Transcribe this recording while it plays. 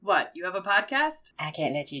What, you have a podcast? I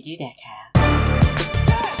can't let you do that, Kyle.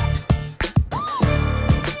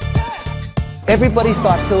 Everybody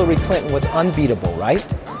thought Hillary Clinton was unbeatable, right?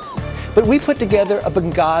 But we put together a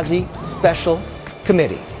Benghazi special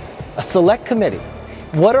committee, a select committee.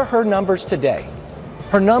 What are her numbers today?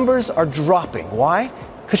 Her numbers are dropping. Why?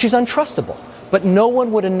 Because she's untrustable. But no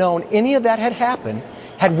one would have known any of that had happened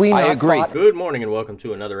had we not thought. Good morning and welcome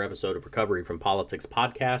to another episode of Recovery from Politics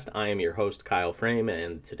Podcast. I am your host, Kyle Frame,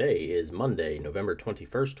 and today is Monday, November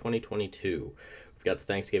 21st, 2022. We've got the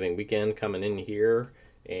Thanksgiving weekend coming in here,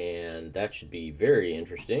 and that should be very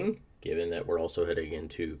interesting, given that we're also heading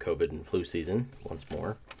into COVID and flu season once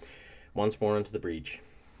more into the breach.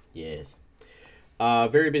 Yes.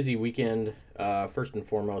 Very busy weekend. First and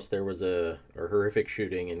foremost, there was a horrific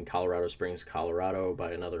shooting in Colorado Springs, Colorado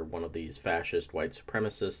by another one of these fascist white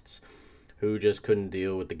supremacists who just couldn't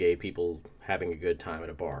deal with the gay people having a good time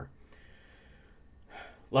at a bar.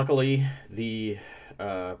 Luckily, the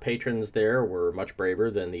patrons there were much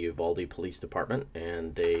braver than the Uvalde Police Department,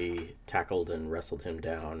 and they tackled and wrestled him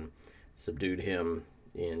down, subdued him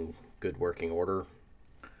in good working order.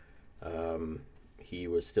 He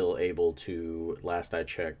was still able to, last I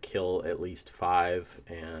checked, kill at least 5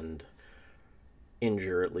 and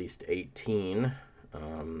injure at least 18.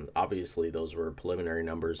 Obviously, those were preliminary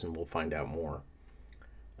numbers, and we'll find out more.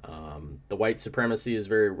 The white supremacy is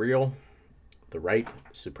very real. The right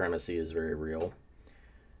supremacy is very real.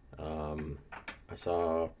 I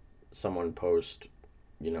saw someone post,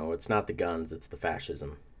 it's not the guns, it's the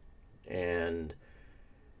fascism. And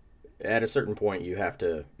at a certain point, you have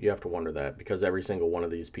to wonder that, because every single one of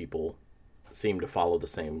these people seem to follow the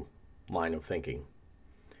same line of thinking.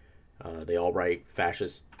 They all write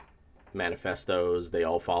fascist manifestos. They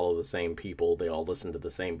all follow the same people. They all listen to the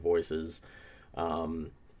same voices.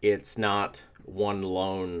 It's not one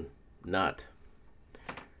lone nut.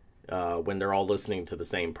 When they're all listening to the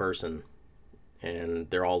same person and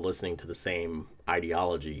they're all listening to the same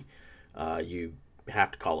ideology, you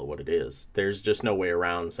have to call it what it is. There's just no way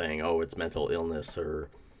around saying, oh, it's mental illness, or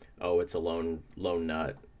oh, it's a lone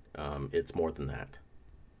nut. It's more than that.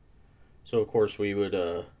 So of course we would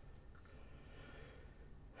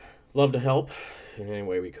love to help in any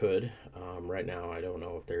way we could. Right now I don't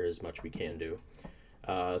know if there is much we can do.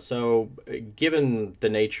 So given the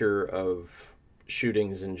nature of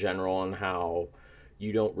shootings in general and how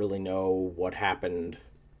you don't really know what happened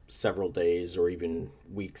several days or even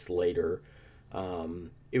weeks later,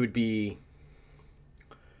 it would be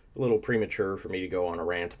a little premature for me to go on a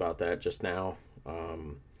rant about that just now.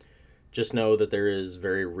 Just know that there is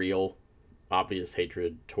very real, obvious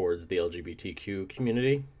hatred towards the LGBTQ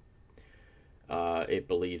community. It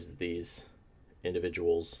believes that these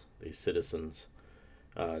individuals, these citizens,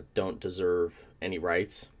 don't deserve any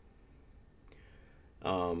rights.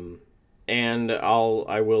 And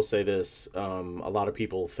I will say this, a lot of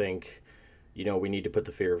people think, we need to put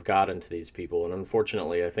the fear of God into these people. And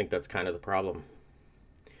unfortunately, I think that's kind of the problem.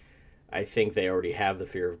 I think they already have the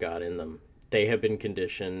fear of God in them. They have been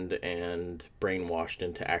conditioned and brainwashed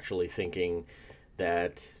into actually thinking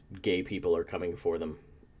that gay people are coming for them.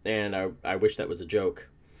 And I wish that was a joke.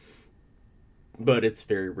 But it's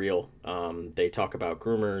very real. They talk about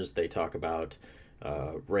groomers. They talk about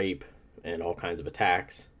rape and all kinds of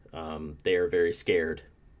attacks. They are very scared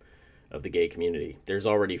of the gay community. There's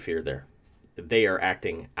already fear there. They are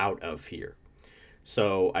acting out of fear.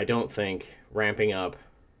 So I don't think ramping up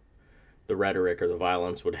the rhetoric or the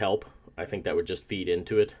violence would help. I think that would just feed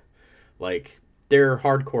into it. Like, they're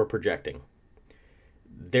hardcore projecting.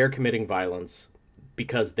 They're committing violence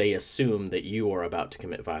because they assume that you are about to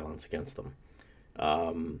commit violence against them.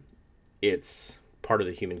 It's part of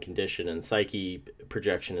the human condition, and psyche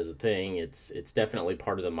projection is a thing. It's definitely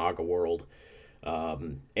part of the MAGA world.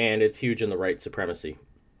 And it's huge in the right supremacy.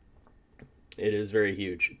 It is very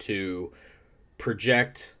huge to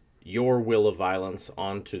project your will of violence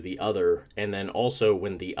onto the other, and then also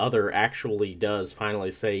when the other actually does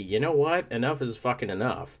finally say, you know what, enough is fucking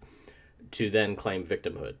enough, to then claim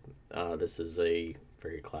victimhood. This is a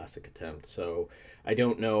very classic attempt. So I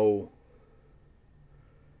don't know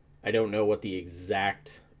what the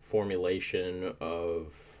exact formulation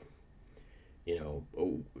of,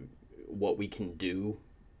 what we can do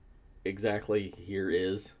exactly here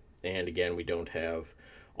is. And again, we don't have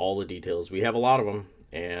all the details. We have a lot of them.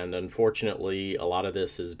 And unfortunately, a lot of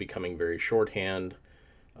this is becoming very shorthand.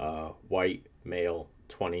 White, male,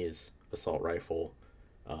 20s, assault rifle,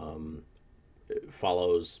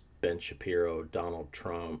 follows Ben Shapiro, Donald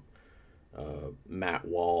Trump, Matt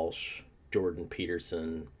Walsh, Jordan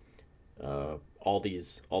Peterson, all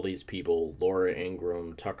these people, Laura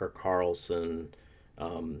Ingraham, Tucker Carlson,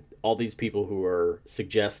 All these people who are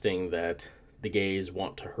suggesting that the gays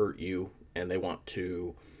want to hurt you and they want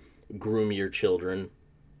to groom your children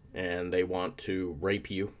and they want to rape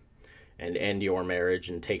you and end your marriage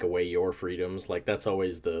and take away your freedoms, like that's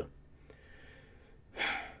always the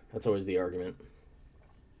argument.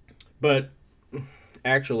 But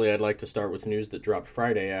actually, I'd like to start with news that dropped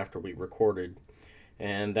Friday after we recorded,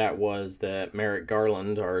 and that was that Merrick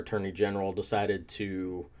Garland, our Attorney General, decided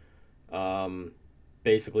to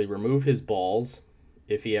basically remove his balls,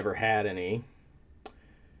 if he ever had any,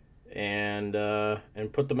 and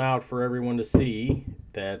put them out for everyone to see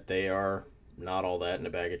that they are not all that in a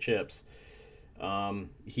bag of chips.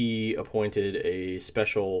 He appointed a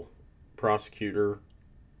special prosecutor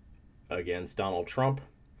against Donald Trump.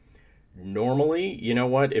 Normally, you know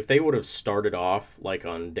what, if they would have started off like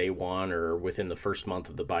on day one or within the first month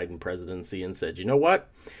of the Biden presidency and said, you know what,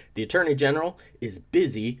 the Attorney General is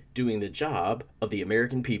busy doing the job of the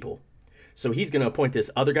American people, so he's going to appoint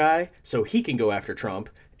this other guy so he can go after Trump,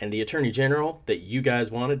 and the Attorney General that you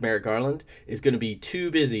guys wanted, Merrick Garland, is going to be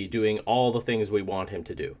too busy doing all the things we want him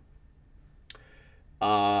to do.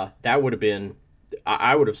 That would have been,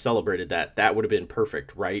 I would have celebrated that. That would have been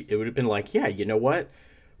perfect, right? It would have been like, yeah, you know what?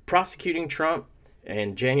 Prosecuting Trump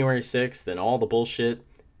and January 6th and all the bullshit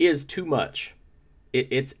is too much.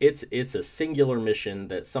 It's a singular mission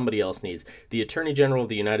that somebody else needs. The Attorney General of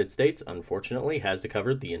the United States, unfortunately, has to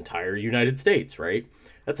cover the entire United States, right?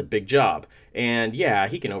 That's a big job. And yeah,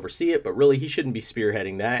 he can oversee it, but really he shouldn't be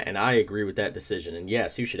spearheading that, and I agree with that decision. And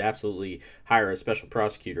yes, you should absolutely hire a special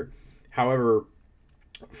prosecutor. However,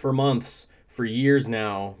 for months, for years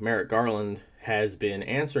now, Merrick Garland has been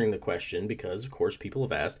answering the question because, of course, people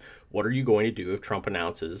have asked, what are you going to do if Trump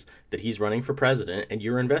announces that he's running for president and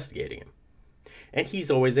you're investigating him? And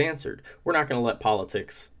he's always answered, we're not going to let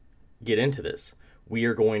politics get into this. We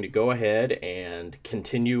are going to go ahead and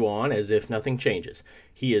continue on as if nothing changes.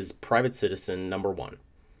 He is private citizen number one.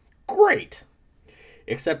 Great!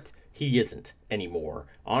 Except he isn't anymore.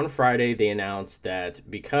 On Friday, they announced that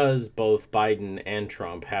because both Biden and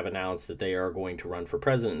Trump have announced that they are going to run for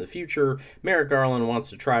president in the future, Merrick Garland wants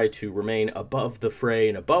to try to remain above the fray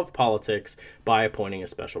and above politics by appointing a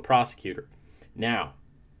special prosecutor. Now,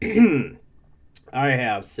 I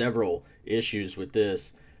have several issues with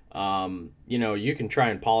this. You can try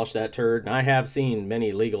and polish that turd, and I have seen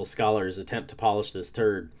many legal scholars attempt to polish this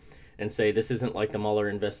turd and say this isn't like the Mueller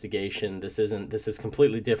investigation. This is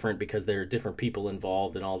completely different because there are different people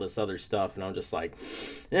involved and all this other stuff. And I'm just like,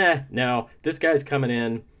 no, this guy's coming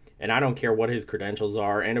in and I don't care what his credentials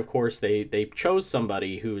are. And of course they chose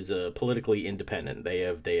somebody who's politically independent. They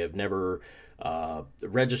have never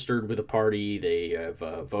registered with a party. They have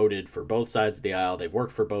voted for both sides of the aisle. They've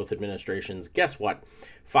worked for both administrations. Guess what?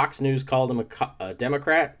 Fox News called him a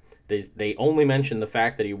Democrat. They only mentioned the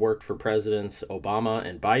fact that he worked for Presidents Obama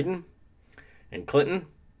and Biden and Clinton.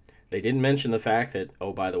 They didn't mention the fact that,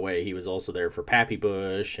 oh, by the way, he was also there for Pappy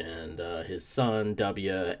Bush and his son,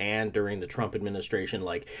 W, and during the Trump administration.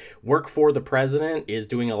 Like, work for the president is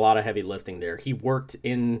doing a lot of heavy lifting there. He worked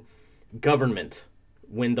in government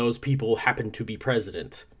when those people happened to be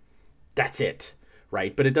president. That's it,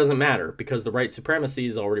 right? But it doesn't matter because the white supremacy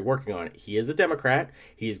is already working on it. He is a Democrat.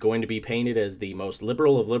 He's going to be painted as the most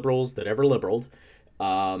liberal of liberals that ever liberaled.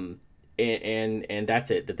 And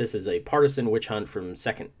that's it, that this is a partisan witch hunt from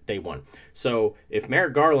day one. So if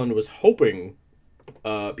Merrick Garland was hoping,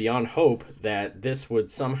 beyond hope, that this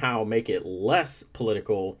would somehow make it less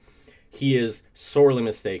political, he is sorely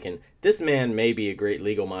mistaken. This man may be a great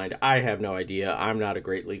legal mind. I have no idea. I'm not a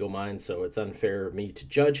great legal mind, so it's unfair of me to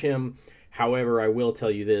judge him. However, I will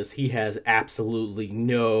tell you this. He has absolutely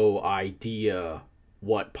no idea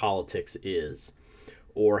what politics is,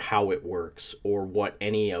 or how it works, or what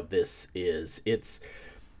any of this is.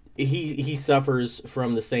 He suffers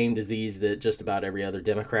from the same disease that just about every other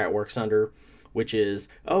Democrat works under, which is,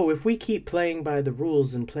 if we keep playing by the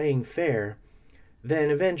rules and playing fair, then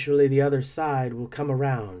eventually the other side will come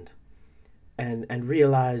around and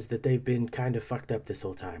realize that they've been kind of fucked up this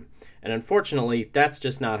whole time. And unfortunately, that's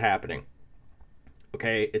just not happening.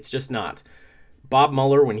 Okay, it's just not. Bob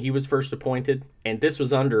Mueller, when he was first appointed, and this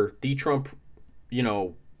was under the Trump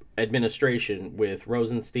administration with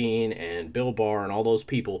Rosenstein and Bill Barr and all those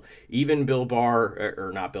people, even Bob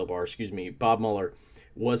Mueller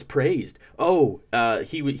was praised.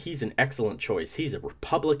 He's an excellent choice. He's a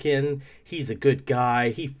Republican. He's a good guy.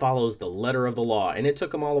 He follows the letter of the law. And it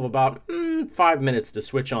took him all of about 5 minutes to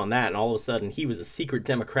switch on that, and all of a sudden he was a secret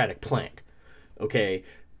Democratic plant. Okay,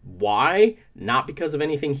 why? Not because of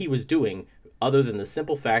anything he was doing, other than the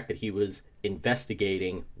simple fact that he was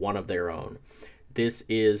investigating one of their own. This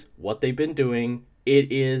is what they've been doing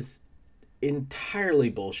It is entirely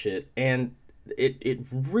bullshit, and it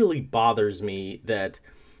really bothers me that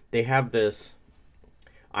they have this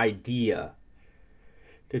idea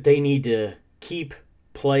that they need to keep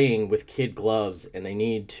playing with kid gloves and they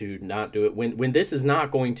need to not do it when this is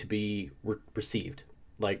not going to be received.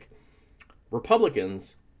 Like,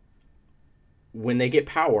 Republicans, when they get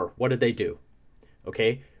power, what did they do?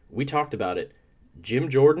 Okay, we talked about it. Jim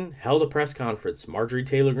Jordan held a press conference. Marjorie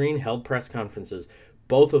Taylor Greene held press conferences.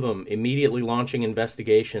 Both of them immediately launching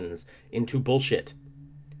investigations into bullshit.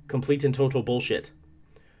 Complete and total bullshit.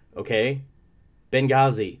 Okay?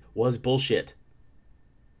 Benghazi was bullshit.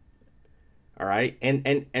 All right?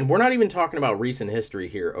 And we're not even talking about recent history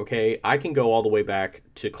here, okay? I can go all the way back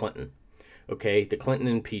to Clinton. Okay? The Clinton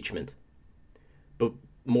impeachment. But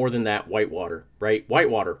more than that, Whitewater, right?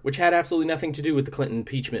 Whitewater, which had absolutely nothing to do with the Clinton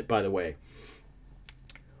impeachment, by the way.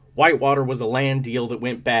 Whitewater was a land deal that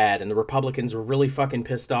went bad, and the Republicans were really fucking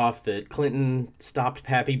pissed off that Clinton stopped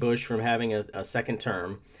Pappy Bush from having a second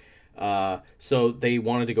term. So they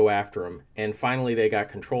wanted to go after him. And finally they got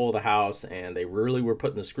control of the House, and they really were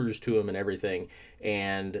putting the screws to him and everything.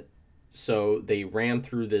 And so they ran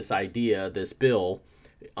through this idea, this bill,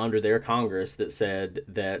 under their Congress that said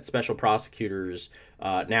that special prosecutors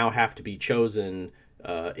now have to be chosen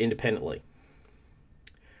independently.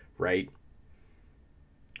 Right?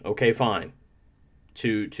 Okay, fine.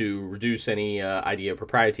 To reduce any idea of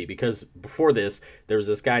propriety, because before this there was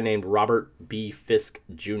this guy named Robert B. Fisk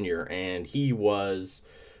Jr., and he was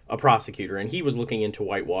a prosecutor, and he was looking into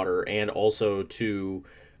Whitewater and also to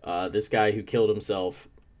this guy who killed himself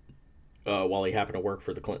while he happened to work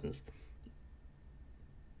for the Clintons.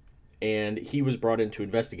 And he was brought in to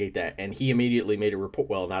investigate that, and he immediately made a report.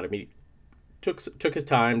 Well, not immediately. Took his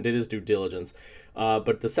time, did his due diligence,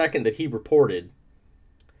 but the second that he reported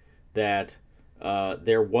that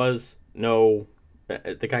there was no,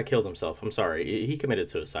 the guy killed himself. I'm sorry, he committed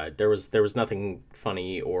suicide. There was nothing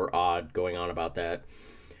funny or odd going on about that,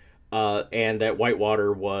 and that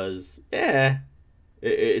Whitewater was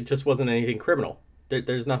it just wasn't anything criminal.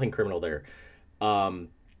 There's nothing criminal there.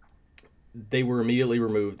 They were immediately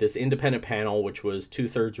removed. This independent panel, which was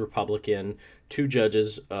 2/3 Republican, 2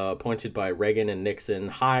 judges appointed by Reagan and Nixon,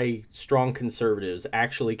 high, strong conservatives,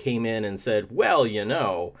 actually came in and said, well, you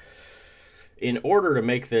know, in order to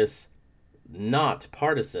make this not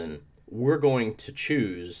partisan, we're going to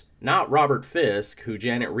choose not Robert Fisk, who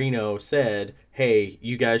Janet Reno said, hey,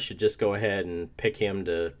 you guys should just go ahead and pick him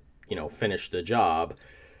to, finish the job.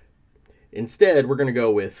 Instead, we're going to go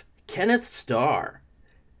with Kenneth Starr.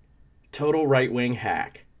 Total right-wing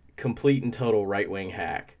hack. Complete and total right-wing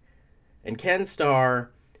hack. And Ken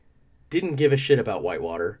Starr didn't give a shit about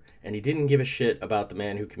Whitewater, and he didn't give a shit about the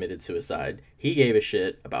man who committed suicide. He gave a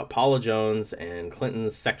shit about Paula Jones and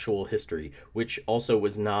Clinton's sexual history, which also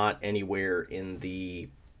was not anywhere in the,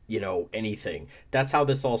 anything. That's how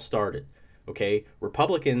this all started. Okay,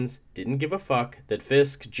 Republicans didn't give a fuck that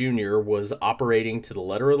Fisk Jr. was operating to the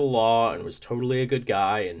letter of the law and was totally a good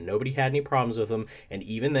guy, and nobody had any problems with him. And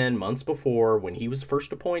even then, months before, when he was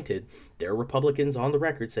first appointed, there were Republicans on the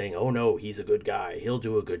record saying, oh no, he's a good guy, he'll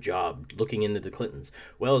do a good job, looking into the Clintons.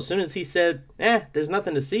 Well, as soon as he said, there's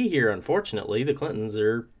nothing to see here, unfortunately, the Clintons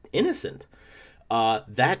are innocent,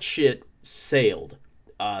 that shit sailed.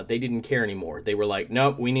 They didn't care anymore. They were like,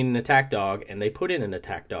 nope, we need an attack dog, and they put in an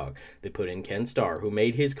attack dog. They put in Ken Starr, who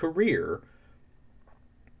made his career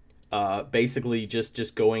basically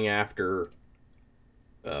just going after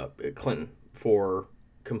Clinton for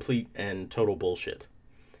complete and total bullshit.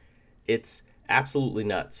 It's absolutely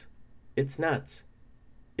nuts. It's nuts.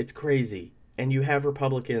 It's crazy. And you have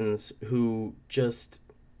Republicans who just...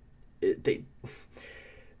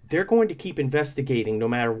 They're going to keep investigating no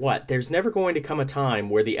matter what. There's never going to come a time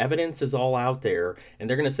where the evidence is all out there and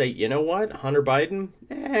they're going to say, you know what, Hunter Biden,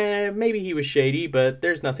 maybe he was shady, but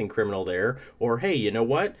there's nothing criminal there. Or, hey, you know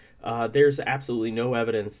what, there's absolutely no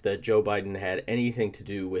evidence that Joe Biden had anything to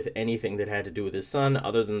do with anything that had to do with his son,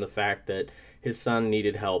 other than the fact that his son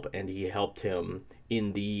needed help and he helped him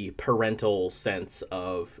in the parental sense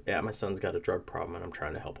of, my son's got a drug problem and I'm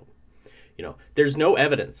trying to help him. There's no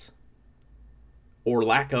evidence or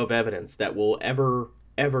lack of evidence that will ever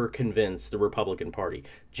convince the Republican Party.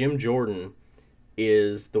 Jim Jordan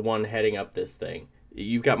is the one heading up this thing.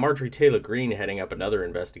 You've got Marjorie Taylor Greene heading up another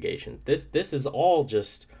investigation. This is all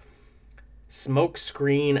just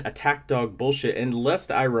smokescreen attack dog bullshit. And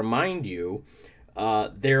lest I remind you,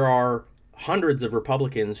 there are hundreds of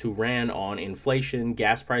Republicans who ran on inflation,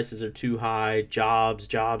 gas prices are too high, jobs,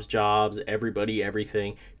 everybody,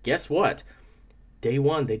 everything. Guess what? Day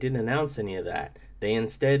one, they didn't announce any of that. They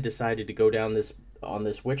instead decided to go down on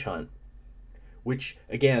this witch hunt, which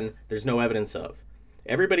again, there's no evidence of.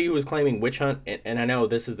 Everybody who was claiming witch hunt, and I know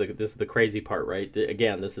this is the crazy part, right?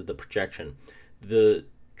 Again, this is the projection. The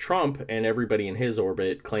Trump and everybody in his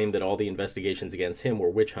orbit claimed that all the investigations against him were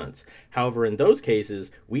witch hunts. However, in those cases,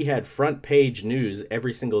 we had front page news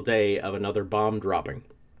every single day of another bomb dropping.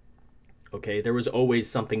 Okay, there was always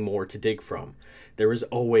something more to dig from. There was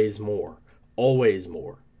always more. Always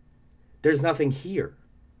more. There's nothing here.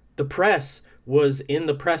 The press was in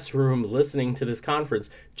the press room listening to this conference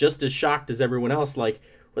just as shocked as everyone else, like,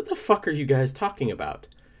 what the fuck are you guys talking about?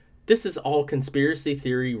 This is all conspiracy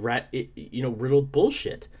theory, riddled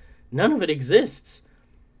bullshit. None of it exists.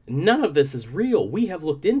 None of this is real. We have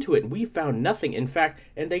looked into it and we found nothing. In fact,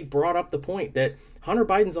 and they brought up the point that Hunter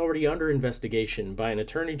Biden's already under investigation by an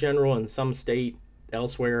attorney general in some state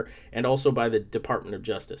elsewhere and also by the Department of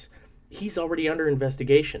Justice. He's already under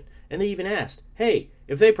investigation. And they even asked, hey,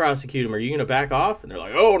 if they prosecute him, are you going to back off? And they're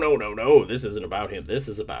like, oh, no, this isn't about him. This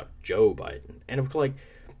is about Joe Biden. And of course, like,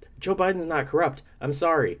 Joe Biden's not corrupt. I'm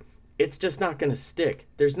sorry. It's just not going to stick.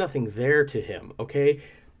 There's nothing there to him, okay?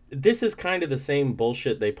 This is kind of the same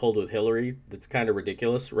bullshit they pulled with Hillary. That's kind of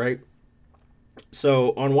ridiculous, right?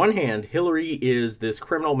 So, on one hand, Hillary is this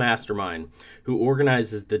criminal mastermind who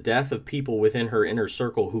organizes the death of people within her inner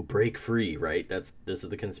circle who break free, right? This is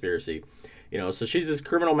the conspiracy. So she's this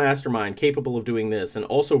criminal mastermind capable of doing this and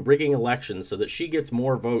also rigging elections so that she gets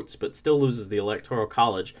more votes but still loses the Electoral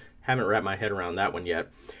College. Haven't wrapped my head around that one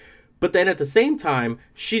yet. But then at the same time,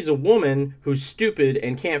 she's a woman who's stupid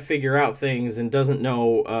and can't figure out things and doesn't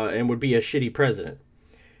know and would be a shitty president.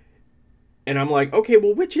 And I'm like, okay,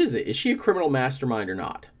 well, which is it? Is she a criminal mastermind or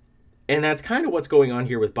not? And that's kind of what's going on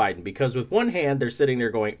here with Biden, because with one hand, they're sitting there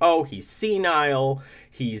going, oh, he's senile,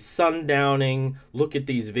 he's sundowning, look at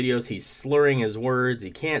these videos, he's slurring his words,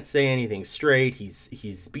 he can't say anything straight,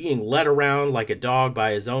 he's being led around like a dog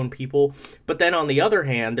by his own people. But then on the other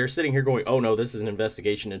hand, they're sitting here going, oh no, this is an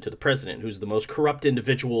investigation into the president, who's the most corrupt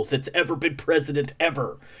individual that's ever been president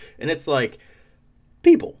ever. And it's like,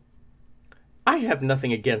 people, I have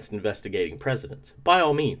nothing against investigating presidents. By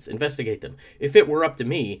all means, investigate them. If it were up to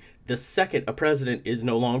me, the second a president is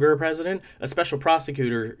no longer a president, a special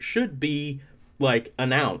prosecutor should be,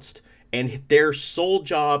 announced. And their sole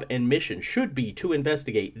job and mission should be to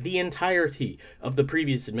investigate the entirety of the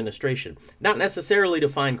previous administration. Not necessarily to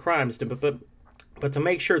find crimes, but to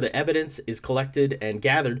make sure the evidence is collected and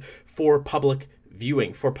gathered for public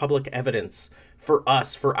viewing, for public evidence, for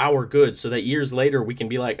us, for our good, so that years later we can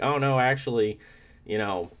be like, oh no, actually,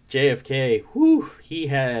 JFK, he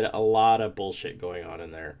had a lot of bullshit going on in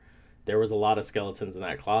there. There was a lot of skeletons in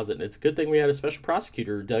that closet, and it's a good thing we had a special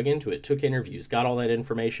prosecutor who dug into it, took interviews, got all that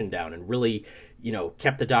information down, and really,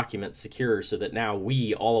 kept the documents secure so that now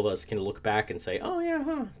all of us can look back and say, oh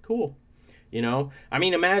yeah, cool.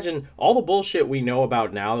 Imagine all the bullshit we know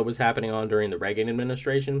about now that was happening during the Reagan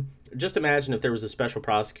administration. Just imagine if there was a special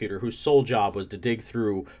prosecutor whose sole job was to dig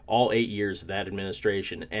through all 8 years of that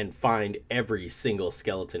administration and find every single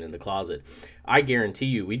skeleton in the closet. I guarantee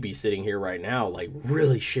you we'd be sitting here right now,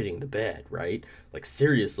 really shitting the bed, right?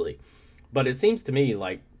 Seriously. But it seems to me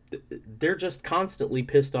like they're just constantly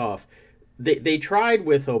pissed off. They tried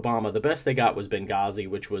with Obama. The best they got was Benghazi,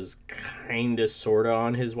 which was kind of sort of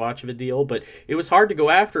on his watch of a deal. But it was hard to go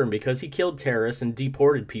after him because he killed terrorists and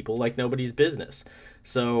deported people like nobody's business.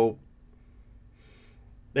 So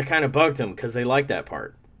that kind of bugged him because they liked that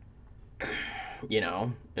part.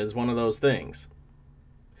 Is one of those things.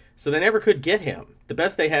 So they never could get him. The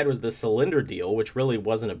best they had was the cylinder deal, which really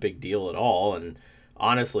wasn't a big deal at all. And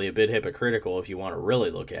honestly, a bit hypocritical if you want to really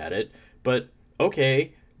look at it. But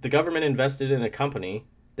okay, the government invested in a company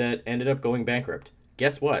that ended up going bankrupt.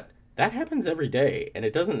 Guess what? That happens every day, and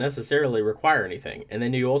it doesn't necessarily require anything. And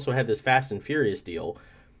then you also had this Fast and Furious deal.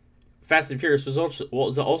 Fast and Furious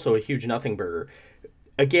was also a huge nothing burger.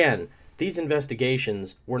 Again, these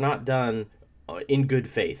investigations were not done in good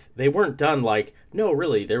faith. They weren't done like, no,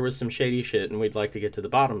 really, there was some shady shit, and we'd like to get to the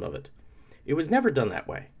bottom of it. It was never done that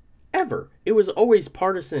way. Ever. It was always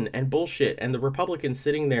partisan and bullshit, and the Republicans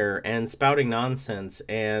sitting there and spouting nonsense,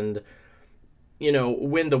 and,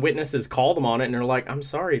 when the witnesses call them on it and they're like, I'm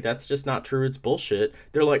sorry, that's just not true, it's bullshit,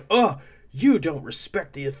 they're like, oh, you don't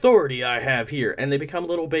respect the authority I have here, and they become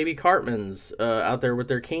little baby Cartmans out there with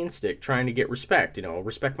their cane stick trying to get respect,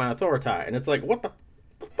 respect my authority, and it's like, what the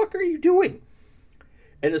fuck are you doing?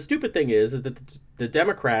 And the stupid thing is that the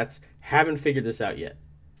Democrats haven't figured this out yet,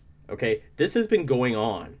 okay? This has been going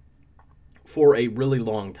on for a really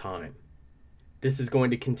long time. This is going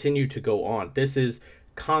to continue to go on. This is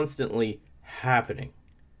constantly happening.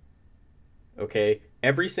 Okay?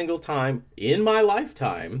 Every single time in my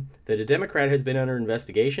lifetime that a Democrat has been under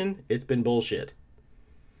investigation, it's been bullshit.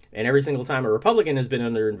 And every single time a Republican has been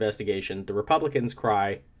under investigation, the Republicans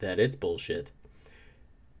cry that it's bullshit.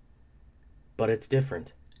 But it's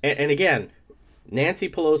different. And again, Nancy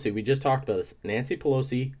Pelosi, we just talked about this. Nancy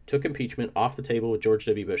Pelosi took impeachment off the table with George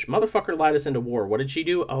W. Bush. Motherfucker lied us into war. What did she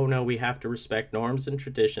do? Oh, no, we have to respect norms and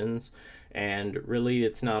traditions. And really,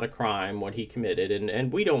 it's not a crime what he committed.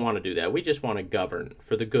 And we don't want to do that. We just want to govern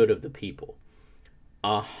for the good of the people.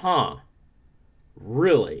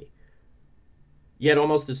 Really? Yet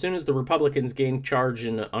almost as soon as the Republicans gained charge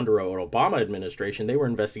under an Obama administration, they were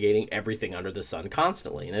investigating everything under the sun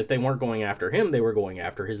constantly. And if they weren't going after him, they were going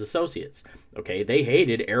after his associates. Okay, they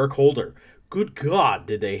hated Eric Holder. Good God,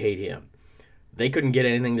 did they hate him. They couldn't get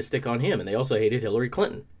anything to stick on him, and they also hated Hillary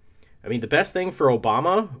Clinton. I mean, the best thing for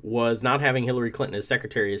Obama was not having Hillary Clinton as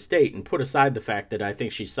Secretary of State, and put aside the fact that I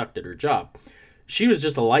think she sucked at her job. She was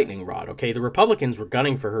just a lightning rod, okay? The Republicans were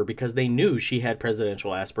gunning for her because they knew she had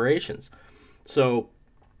presidential aspirations. So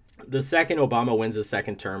the second Obama wins his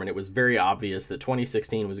second term, and it was very obvious that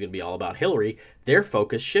 2016 was going to be all about Hillary, their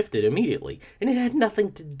focus shifted immediately. And it had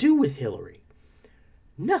nothing to do with Hillary.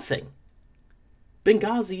 Nothing.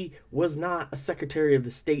 Benghazi was not a Secretary of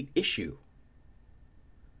the State issue.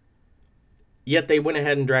 Yet they went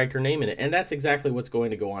ahead and dragged her name in it. And that's exactly what's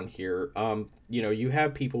going to go on here. You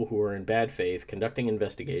have people who are in bad faith conducting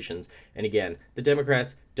investigations. And again, the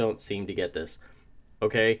Democrats don't seem to get this.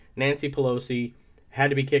 Okay, Nancy Pelosi had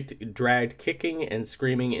to be dragged kicking and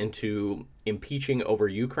screaming into impeaching over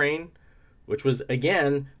Ukraine, which was,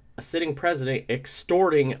 again, a sitting president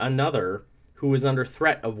extorting another who was under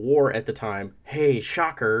threat of war at the time. Hey,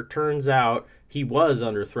 shocker, turns out he was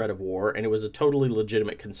under threat of war, and it was a totally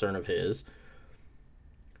legitimate concern of his.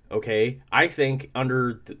 Okay, I think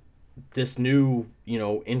under this new,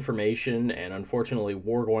 information and unfortunately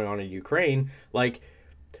war going on in Ukraine,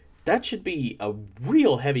 that should be a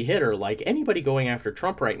real heavy hitter. Like, anybody going after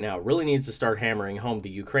Trump right now really needs to start hammering home the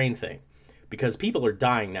Ukraine thing, because people are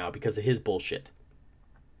dying now because of his bullshit.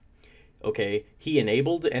 Okay, he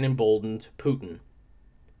enabled and emboldened Putin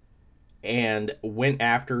and went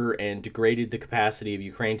after and degraded the capacity of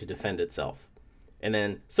Ukraine to defend itself. And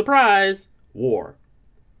then, surprise, war.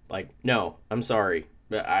 No, I'm sorry.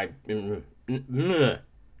 Really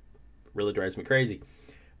drives me crazy.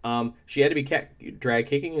 She had to be dragged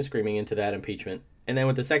kicking and screaming into that impeachment. And then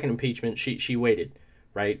with the second impeachment, she waited,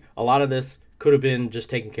 right? A lot of this could have been just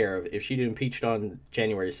taken care of. If she'd impeached on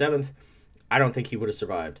January 7th, I don't think he would have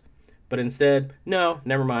survived. But instead, no,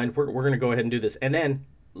 never mind. We're going to go ahead and do this. And then,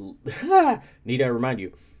 need I remind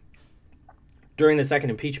you, during the second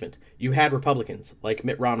impeachment, you had Republicans like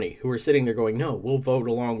Mitt Romney who were sitting there going, no, we'll vote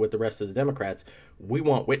along with the rest of the Democrats. We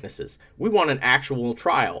want witnesses. We want an actual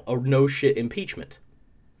trial, a no-shit impeachment.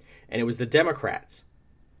 And it was the Democrats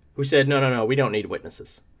who said, no, we don't need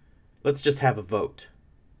witnesses. Let's just have a vote.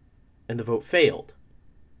 And the vote failed.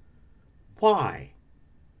 Why?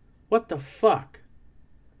 What the fuck?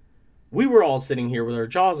 We were all sitting here with our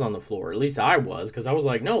jaws on the floor. At least I was, because I was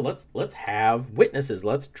like, no, let's have witnesses.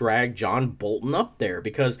 Let's drag John Bolton up there,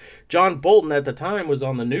 because John Bolton at the time was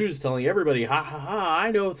on the news telling everybody, ha ha ha,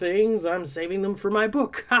 I know things. I'm saving them for my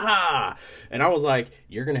book. Ha ha. And I was like,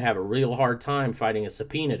 you're going to have a real hard time fighting a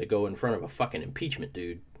subpoena to go in front of a fucking impeachment,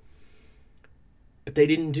 dude. But they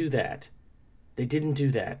didn't do that. They didn't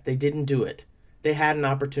do it. They had an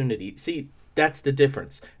opportunity. See, that's the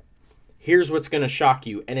difference. Here's what's going to shock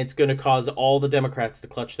you, and it's going to cause all the Democrats to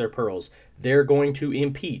clutch their pearls. They're going to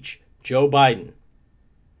impeach Joe Biden.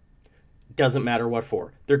 Doesn't matter what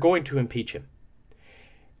for. They're going to impeach him.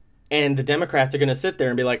 And the Democrats are going to sit there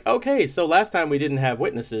and be like, okay, so last time we didn't have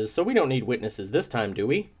witnesses, so we don't need witnesses this time, do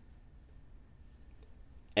we?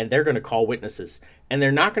 And they're going to call witnesses. And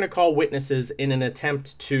they're not going to call witnesses in an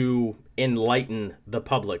attempt to enlighten the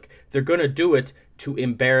public. They're going to do it to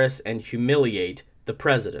embarrass and humiliate the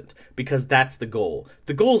president, because that's the goal.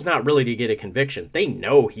 The goal is not really to get a conviction. They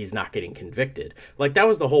know he's not getting convicted. That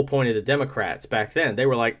was the whole point of the Democrats back then. They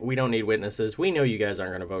were like, we don't need witnesses. We know you guys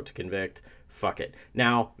aren't going to vote to convict. Fuck it.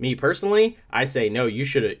 Now, me personally, I say, no, you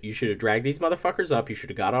should have dragged these motherfuckers up. You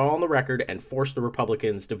should have got it all on the record and forced the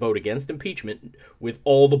Republicans to vote against impeachment with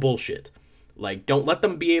all the bullshit. Don't let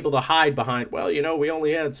them be able to hide behind, well, we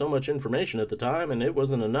only had so much information at the time and it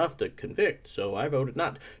wasn't enough to convict, so I voted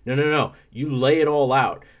not. No. You lay it all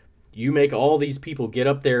out. You make all these people get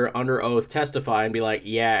up there under oath, testify, and be like,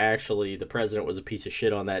 yeah, actually, the president was a piece of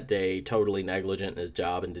shit on that day, totally negligent in his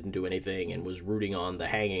job and didn't do anything and was rooting on the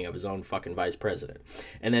hanging of his own fucking vice president.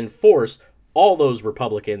 And then force all those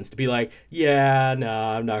Republicans to be like, yeah, no,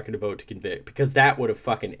 I'm not going to vote to convict, because that would have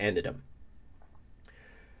fucking ended him.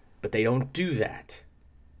 But they don't do that.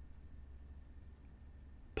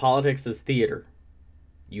 Politics is theater.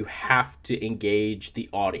 You have to engage the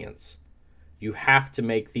audience. You have to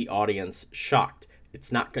make the audience shocked.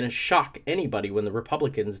 It's not going to shock anybody when the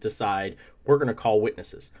Republicans decide we're going to call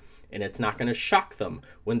witnesses. And it's not going to shock them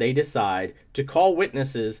when they decide to call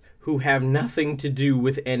witnesses who have nothing to do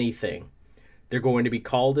with anything. They're going to be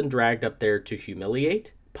called and dragged up there to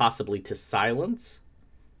humiliate, possibly to silence,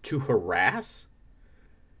 to harass.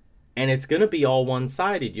 And it's going to be all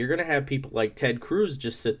one-sided. You're going to have people like Ted Cruz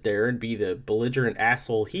just sit there and be the belligerent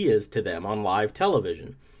asshole he is to them on live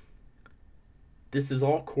television. This is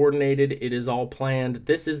all coordinated. It is all planned.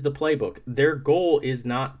 This is the playbook. Their goal is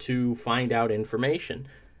not to find out information.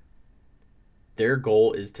 Their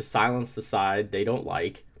goal is to silence the side they don't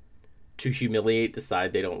like, to humiliate the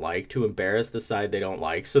side they don't like, to embarrass the side they don't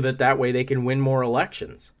like, so that way they can win more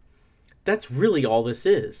elections. That's really all this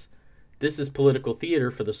is. This is political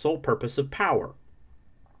theater for the sole purpose of power.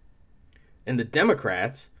 And the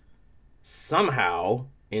Democrats, somehow,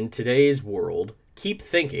 in today's world, keep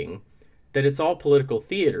thinking that it's all political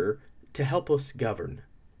theater to help us govern.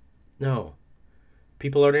 No.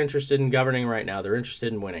 People aren't interested in governing right now. They're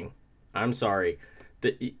interested in winning. I'm sorry.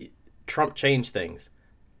 Trump changed things.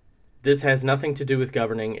 This has nothing to do with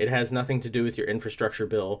governing. It has nothing to do with your infrastructure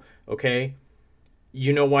bill, okay?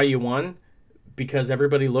 You know why you won? Because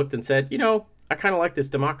everybody looked and said, I kind of like this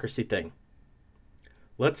democracy thing.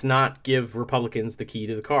 Let's not give Republicans the key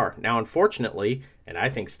to the car. Now, unfortunately, and I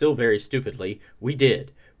think still very stupidly, we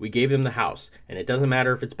did. We gave them the House. And it doesn't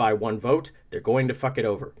matter if it's by one vote, they're going to fuck it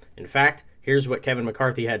over. In fact, here's what Kevin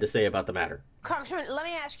McCarthy had to say about the matter. Congressman, let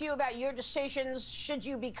me ask you about your decisions. Should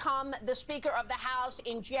you become the Speaker of the House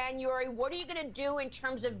in January, what are you going to do in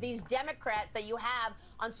terms of these Democrats that you have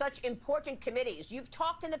on such important committees? You've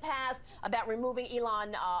talked in the past about removing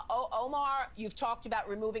Ilhan Omar. You've talked about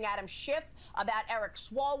removing Adam Schiff, about Eric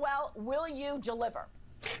Swalwell. Will you deliver?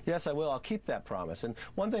 Yes, I will. I'll keep that promise. And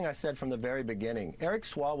one thing I said from the very beginning, Eric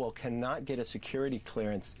Swalwell cannot get a security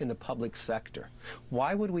clearance in the public sector.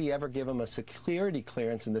 Why would we ever give him a security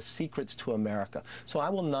clearance in the secrets to America? So I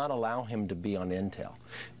will not allow him to be on Intel.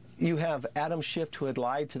 You have Adam Schiff, who had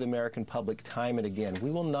lied to the American public time and again.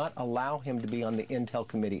 We will not allow him to be on the Intel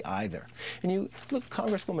Committee either. And you look,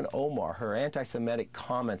 Congresswoman Omar, her anti-Semitic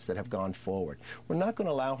comments that have gone forward. We're not going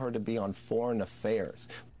to allow her to be on foreign affairs.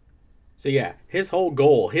 So yeah, his whole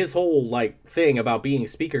goal, his whole thing about being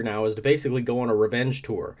speaker now is to basically go on a revenge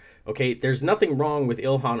tour. Okay, there's nothing wrong with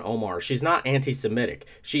Ilhan Omar. She's not anti-Semitic.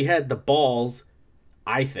 She had the balls,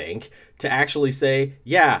 I think, to actually say,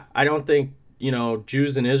 yeah, I don't think,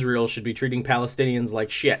 Jews in Israel should be treating Palestinians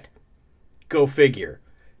like shit. Go figure.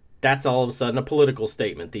 That's all of a sudden a political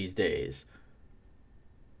statement these days.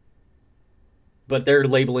 But they're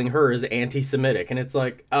labeling her as anti-Semitic. And it's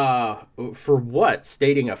like, for what?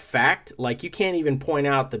 Stating a fact? You can't even point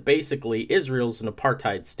out that basically Israel's an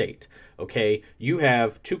apartheid state, okay? You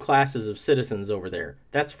have two classes of citizens over there.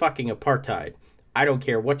 That's fucking apartheid. I don't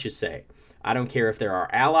care what you say. I don't care if there are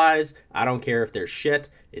allies. I don't care if they're shit.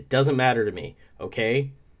 It doesn't matter to me,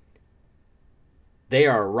 okay? They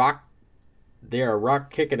are a rock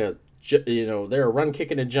kicking a... they're a run,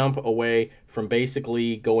 kick, and a jump away from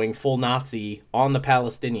basically going full Nazi on the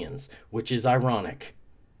Palestinians, which is ironic.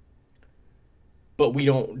 But we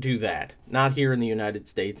don't do that. Not here in the United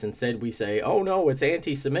States. Instead, we say, oh no, it's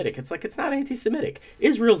anti-Semitic. It's it's not anti-Semitic.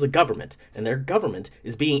 Israel's a government, and their government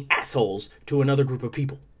is being assholes to another group of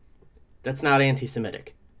people. That's not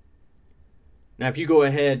anti-Semitic. Now, if you go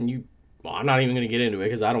ahead and I'm not even going to get into it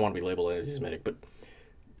because I don't want to be labeled anti-Semitic, but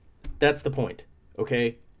that's the point,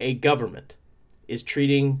 okay? A government is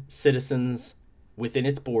treating citizens within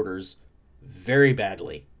its borders very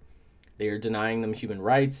badly. They are denying them human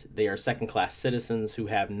rights. They are second-class citizens who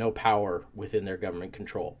have no power within their government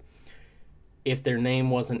control. If their name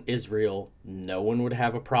wasn't Israel, no one would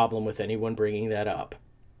have a problem with anyone bringing that up.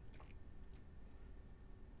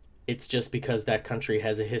 It's just because that country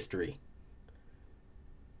has a history.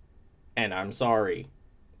 And I'm sorry,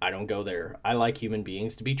 I don't go there. I like human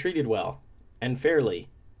beings to be treated well and fairly.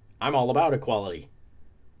 I'm all about equality.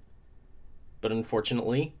 But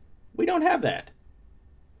unfortunately, we don't have that.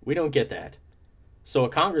 We don't get that. So a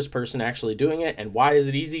congressperson actually doing it, and why is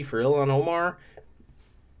it easy for Ilhan Omar?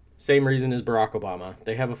 Same reason as Barack Obama.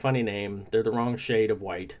 They have a funny name. They're the wrong shade of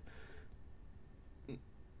white.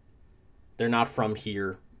 They're not from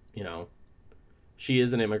here, She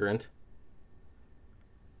is an immigrant.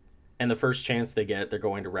 And the first chance they get, they're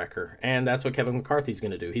going to wreck her. And that's what Kevin McCarthy's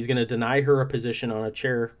going to do. He's going to deny her a position on a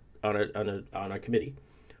chair on a committee.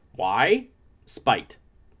 Why? Spite.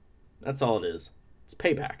 That's all it is. It's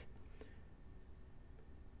payback.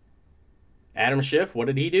 Adam Schiff, what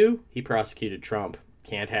did he do? He prosecuted Trump.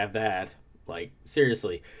 Can't have that. Like,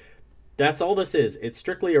 seriously. That's all this is. It's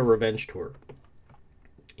strictly a revenge tour.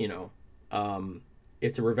 You know,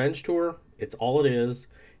 it's a revenge tour. It's all it is.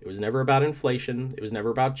 It was never about inflation. It was never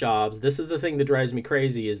about jobs. This is the thing that drives me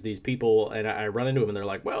crazy is these people, and I run into them and they're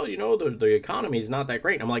like, well, you know, the economy is not that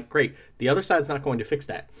great. And I'm like, great. The other side's not going to fix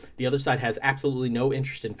that. The other side has absolutely no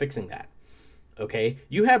interest in fixing that. Okay?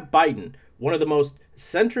 You have Biden, one of the most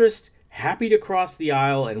centrist, happy to cross the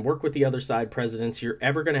aisle and work with the other side presidents you're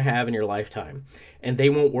ever going to have in your lifetime. And they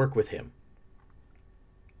won't work with him.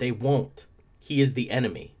 They won't. He is the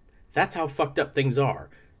enemy. That's how fucked up things are.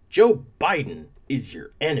 Joe Biden is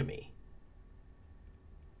your enemy.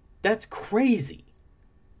 That's crazy.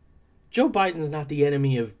 Joe Biden's not the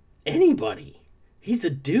enemy of anybody. He's a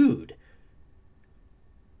dude.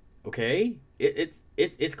 Okay?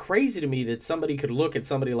 It's crazy to me that somebody could look at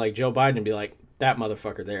somebody like Joe Biden and be like, that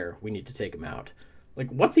motherfucker there, we need to take him out. Like,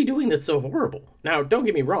 what's he doing that's so horrible? Now, don't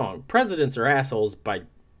get me wrong. Presidents are assholes by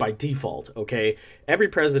default, okay? Every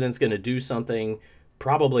president's going to do something,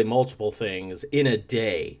 probably multiple things, in a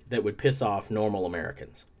day that would piss off normal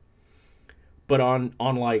Americans. But on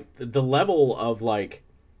like, the level of, like,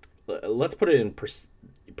 let's put it in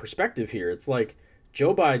perspective here. It's like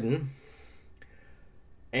Joe Biden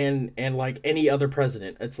and like any other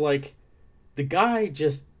president. It's like the guy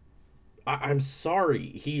just... I'm sorry,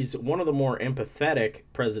 he's one of the more empathetic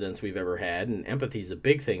presidents we've ever had, and empathy's a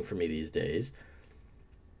big thing for me these days.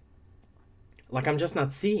 Like, I'm just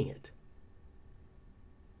not seeing it.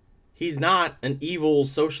 He's not an evil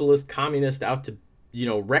socialist communist out to, you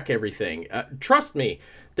know, wreck everything. Trust me,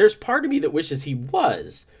 there's part of me that wishes he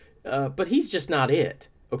was, but he's just not it.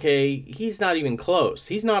 Okay, he's not even close.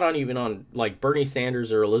 He's not even on like Bernie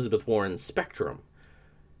Sanders or Elizabeth Warren's spectrum.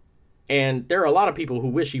 And there are a lot of people who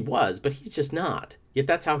wish he was, but he's just not. Yet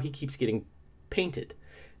that's how he keeps getting painted.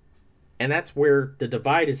 And that's where the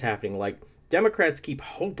divide is happening. Like, Democrats keep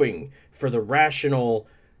hoping for the rational,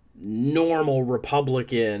 normal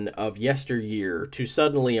Republican of yesteryear to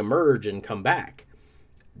suddenly emerge and come back.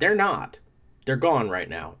 They're not. They're gone right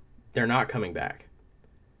now. They're not coming back.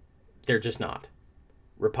 They're just not.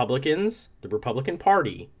 Republicans, the Republican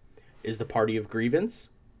Party, is the party of grievance.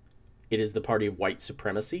 It is the party of white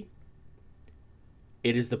supremacy.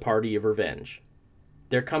 It is the party of revenge.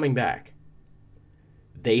 They're coming back.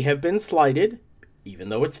 They have been slighted, even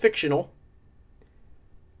though it's fictional.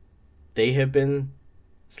 They have been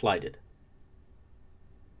slighted.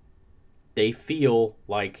 They feel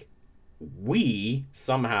like we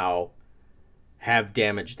somehow have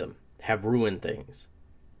damaged them, have ruined things.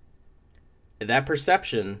 That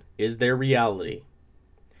perception is their reality.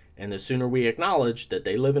 And the sooner we acknowledge that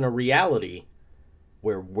they live in a reality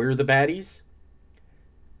where we're the baddies,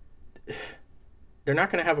 they're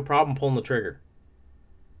not going to have a problem pulling the trigger.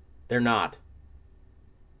 They're not.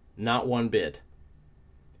 Not one bit.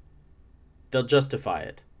 They'll justify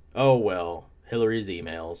it. Oh, well, Hillary's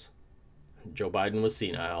emails. Joe Biden was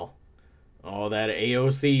senile. Oh, that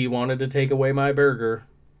AOC wanted to take away my burger.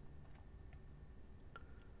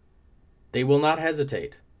 They will not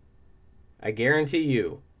hesitate. I guarantee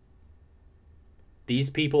you. These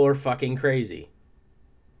people are fucking crazy.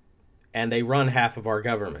 And they run half of our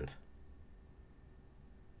government.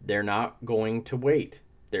 They're not going to wait.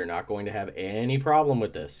 They're not going to have any problem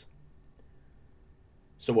with this.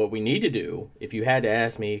 So what we need to do, if you had to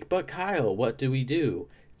ask me, but Kyle, what do we do?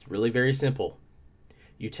 It's really very simple.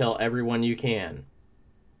 You tell everyone you can.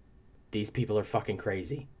 These people are fucking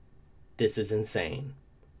crazy. This is insane.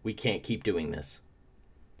 We can't keep doing this.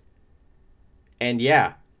 And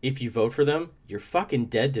yeah, if you vote for them, you're fucking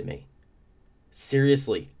dead to me.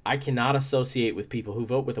 Seriously, I cannot associate with people who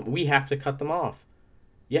vote with them. We have to cut them off.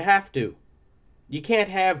 You have to. You can't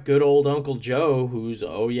have good old Uncle Joe who's,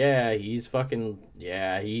 oh yeah, he's fucking,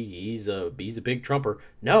 yeah, he's a big Trumper.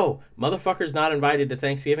 No, motherfucker's not invited to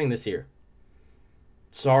Thanksgiving this year.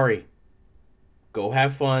 Sorry. Go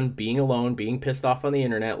have fun being alone, being pissed off on the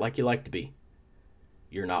internet like you like to be.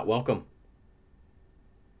 You're not welcome.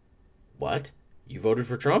 What? You voted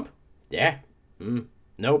for Trump? Yeah.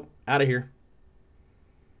 Nope. Out of here.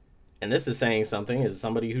 And this is saying something as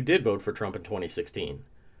somebody who did vote for Trump in 2016.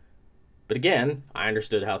 But again, I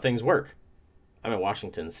understood how things work. I'm in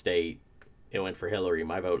Washington State. It went for Hillary.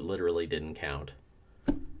 My vote literally didn't count.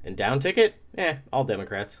 And down ticket? All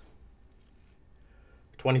Democrats.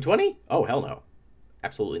 2020? Oh, hell no.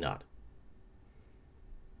 Absolutely not.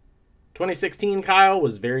 2016, Kyle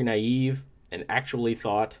was very naive and actually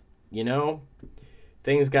thought, you know,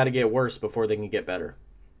 things got to get worse before they can get better.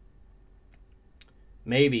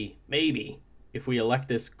 Maybe, if we elect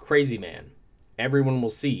this crazy man everyone will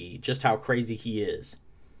see just how crazy he is,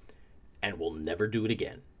 and will never do it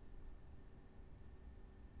again.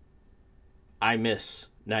 I miss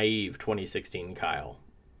naive 2016 Kyle.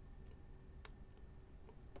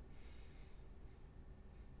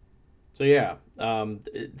 So yeah, don't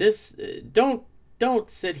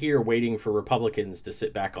sit here waiting for Republicans to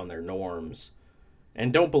sit back on their norms,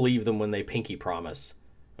 and don't believe them when they pinky promise.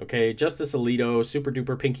 Okay, Justice Alito super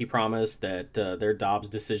duper pinky promise that their Dobbs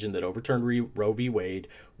decision that overturned Roe v. Wade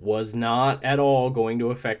was not at all going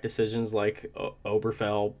to affect decisions like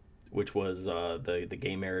Obergefell, which was the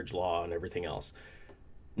gay marriage law and everything else.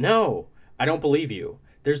 No, I don't believe you.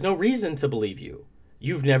 There's no reason to believe you.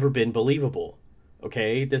 You've never been believable.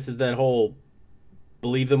 Okay, this is that whole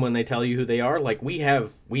believe them when they tell you who they are. Like, we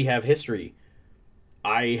have history.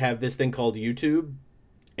 I have this thing called YouTube,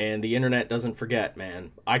 and the internet doesn't forget,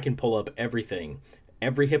 man. I can pull up everything.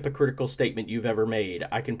 Every hypocritical statement you've ever made,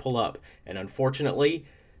 I can pull up. And unfortunately,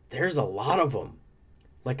 there's a lot of them.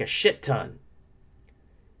 Like a shit ton.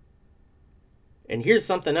 And here's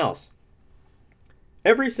something else.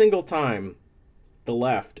 Every single time the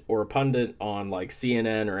left or a pundit on like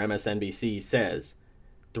CNN or MSNBC says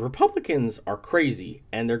the Republicans are crazy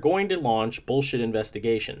and they're going to launch bullshit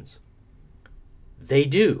investigations, they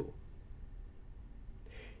do.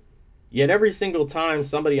 Yet every single time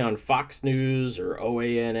somebody on Fox News or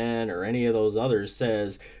OANN or any of those others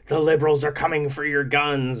says the liberals are coming for your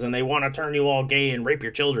guns and they want to turn you all gay and rape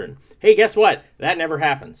your children, hey, guess what? That never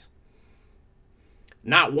happens.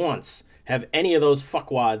 Not once have any of those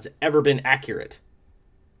fuckwads ever been accurate.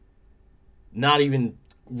 Not even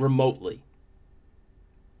remotely.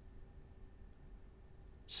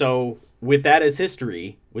 So, with that as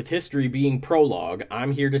history, with history being prologue,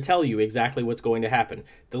 I'm here to tell you exactly what's going to happen.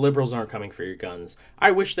 The liberals aren't coming for your guns.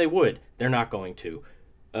 I wish they would. They're not going to.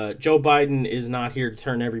 Joe Biden is not here to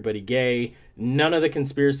turn everybody gay. None of the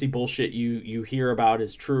conspiracy bullshit you hear about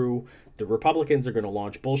is true. The Republicans are going to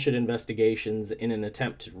launch bullshit investigations in an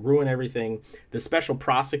attempt to ruin everything. The special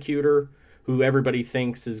prosecutor, who everybody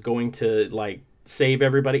thinks is going to, like, save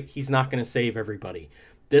everybody, he's not going to save everybody.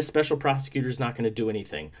 This special prosecutor is not going to do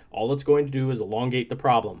anything. All it's going to do is elongate the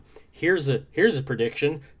problem. Here's a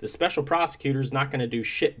prediction. The special prosecutor is not going to do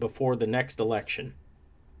shit before the next election.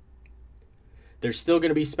 There's still going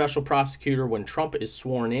to be special prosecutor when Trump is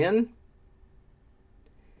sworn in.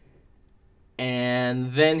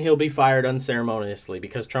 And then he'll be fired unceremoniously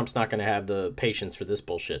because Trump's not going to have the patience for this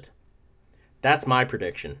bullshit. That's my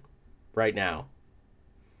prediction right now.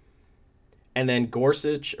 And then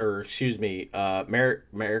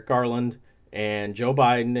Merrick Garland and Joe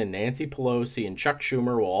Biden and Nancy Pelosi and Chuck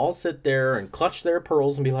Schumer will all sit there and clutch their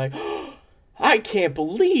pearls and be like, oh, I can't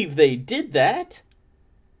believe they did that.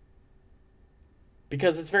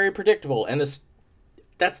 Because it's very predictable. And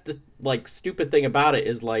that's the like stupid thing about it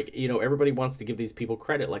is, like, you know, everybody wants to give these people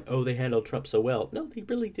credit, like, oh, they handled Trump so well. No, they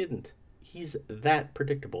really didn't. He's that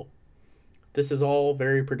predictable. This is all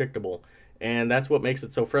very predictable. And that's what makes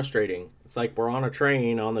it so frustrating. It's like we're on a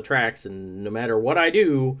train on the tracks, and no matter what I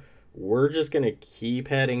do, we're just going to keep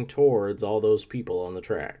heading towards all those people on the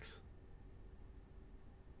tracks.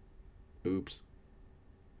 Oops.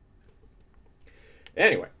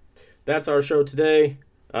 Anyway, that's our show today.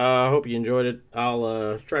 I hope you enjoyed it.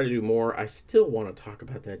 I'll try to do more. I still want to talk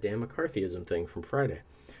about that damn McCarthyism thing from Friday.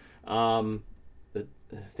 The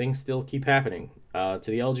things still keep happening. To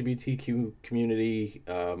the LGBTQ community,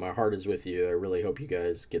 my heart is with you. I really hope you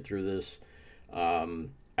guys get through this.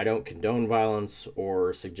 I don't condone violence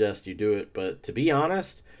or suggest you do it, but to be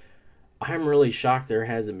honest, I'm really shocked there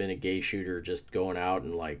hasn't been a gay shooter just going out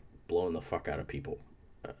and, like, blowing the fuck out of people.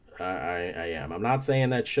 I am. I'm not saying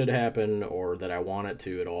that should happen or that I want it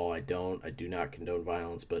to at all. I do not condone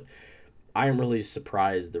violence, but I am really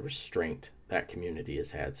surprised the restraint that community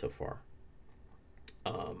has had so far.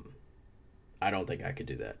 I don't think I could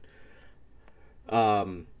do that.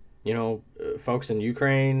 You know, folks in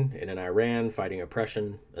Ukraine and in Iran fighting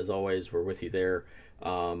oppression, as always, we're with you there.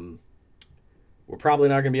 We're probably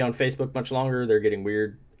not going to be on Facebook much longer. They're getting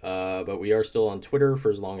weird. But we are still on Twitter for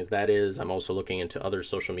as long as that is. I'm also looking into other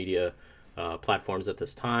social media platforms at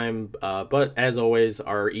this time. But as always,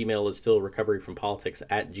 our email is still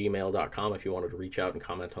recoveryfrompolitics@gmail.com if you wanted to reach out and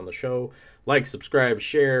comment on the show. Like, subscribe,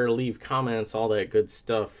 share, leave comments, all that good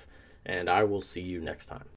stuff. And I will see you next time.